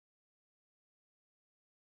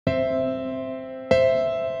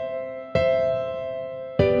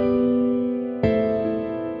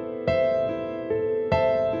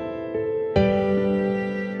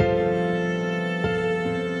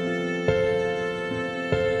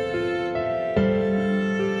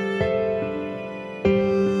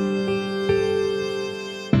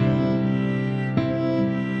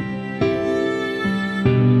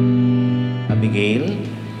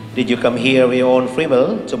Did you come here of your own free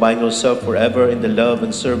will to bind yourself forever in the love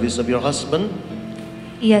and service of your husband?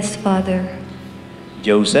 Yes, Father.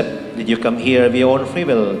 Joseph, did you come here of your own free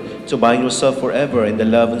will to bind yourself forever in the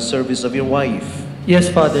love and service of your wife? Yes,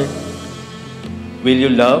 Father. Will you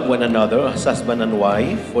love one another as husband and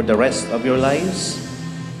wife for the rest of your lives?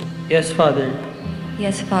 Yes, Father.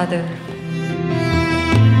 Yes, Father.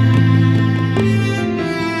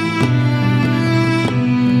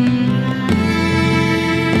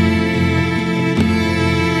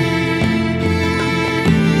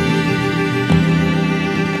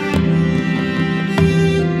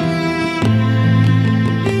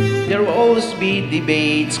 There will always be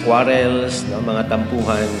debates, quarrels, mga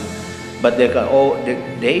tampuhan, but they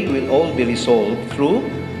will all be resolved through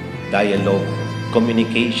dialogue,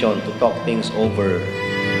 communication, to talk things over.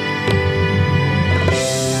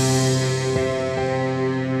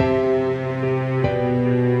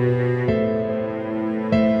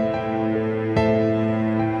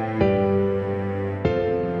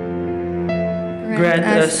 Grant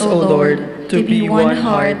us, O Lord, to be one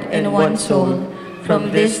heart and one soul,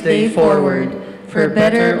 from this day forward, for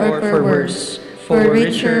better or for worse, for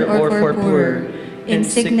richer or for poorer, in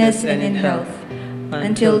sickness and in health,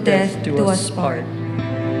 until death do us part.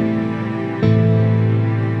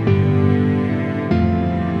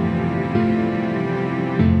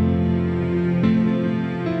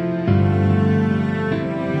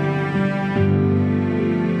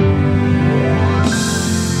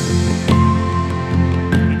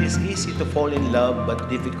 It is easy to fall in love, but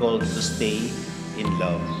difficult to stay in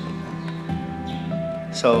love.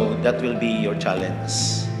 So that will be your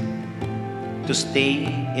challenge, to stay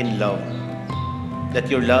in love.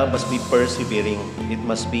 That your love must be persevering, it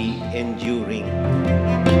must be enduring.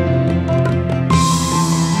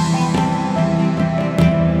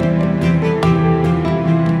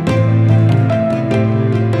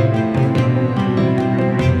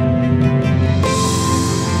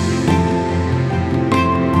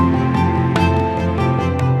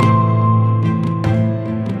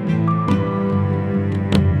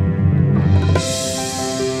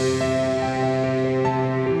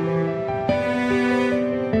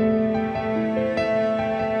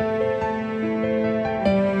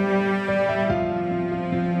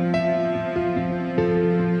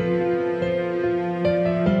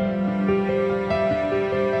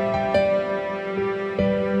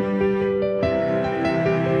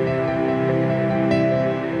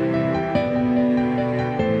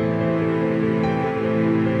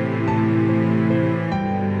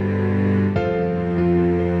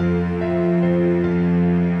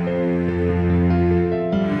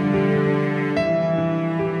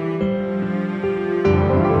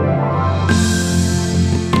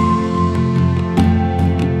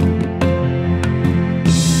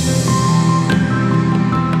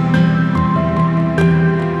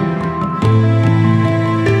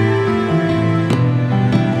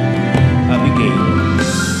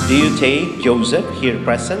 Do you take Joseph, here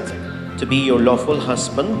present, to be your lawful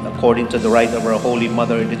husband according to the right of our Holy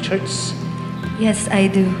Mother, the Church? Yes,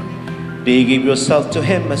 I do. Do you give yourself to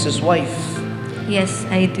him as his wife? Yes,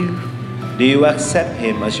 I do. Do you accept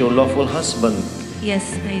him as your lawful husband?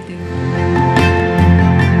 Yes, I do.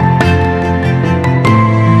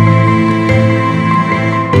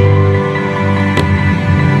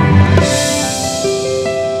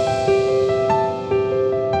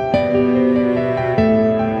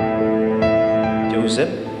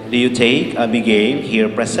 Do you take Abegail, here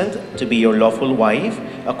present, to be your lawful wife,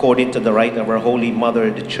 according to the right of our Holy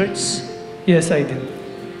Mother, the Church? Yes, I do.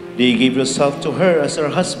 Do you give yourself to her as her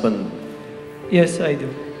husband? Yes, I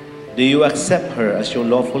do. Do you accept her as your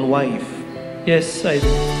lawful wife? Yes, I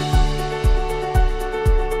do.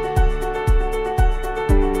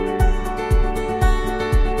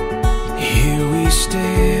 Here we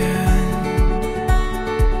stand,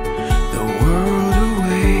 the world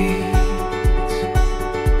awaits.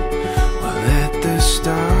 We'll let the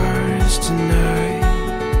stars tonight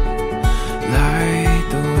light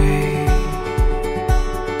the way.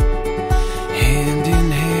 Hand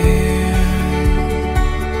in hand,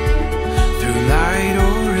 through light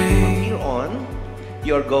or rain. From here on,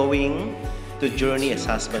 you're going to journey as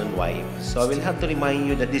husband and wife. So I will have to remind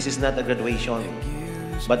you that this is not a graduation,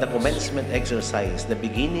 but a commencement exercise, the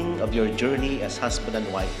beginning of your journey as husband and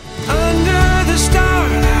wife. Under the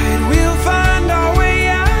starlight, we'll find our way,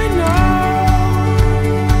 I know.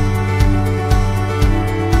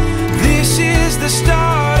 This is the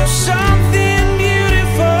start of something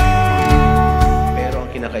beautiful. Pero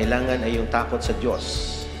ang kinakailangan ay yung takot sa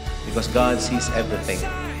Diyos, because God sees everything.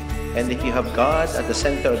 And if you have God at the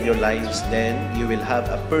center of your lives, then you will have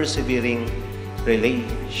a persevering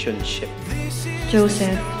relationship.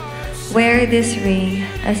 Joseph, wear this ring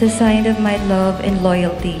as a sign of my love and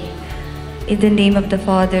loyalty. In the name of the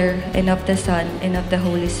Father, and of the Son, and of the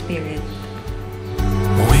Holy Spirit.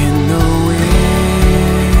 When the wind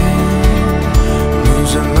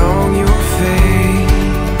moves along your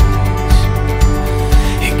face,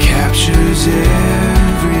 it captures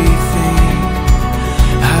everything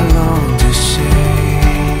I long to say.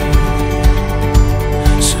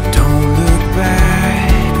 So don't look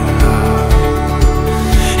back, love,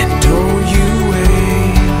 and don't you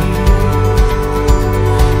wait.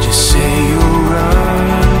 Just say you'll run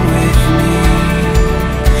with me,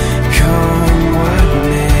 come what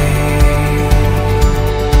may.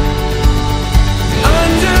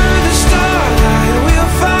 Under the starlight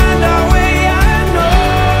we'll find our way, I know.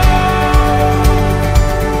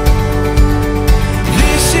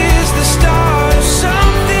 This is the start of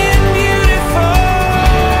something beautiful.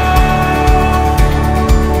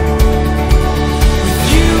 With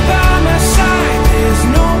you by my side, there's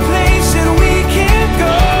no place that we can't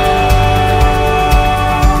go.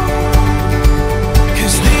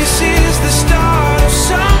 'Cause this is the start of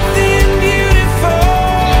something beautiful.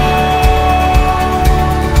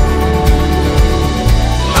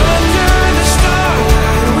 Under the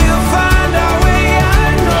starlight we'll find our way, I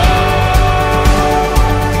know.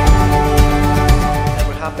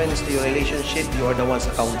 Whatever happens to your relationship, you are the ones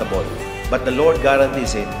accountable. But the Lord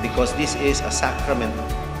guarantees it because this is a sacrament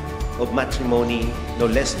of matrimony no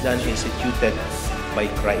less than instituted by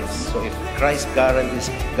Christ. So if Christ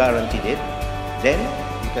guaranteed it, then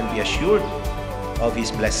you can be assured of His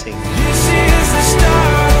blessing. This is the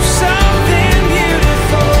start of something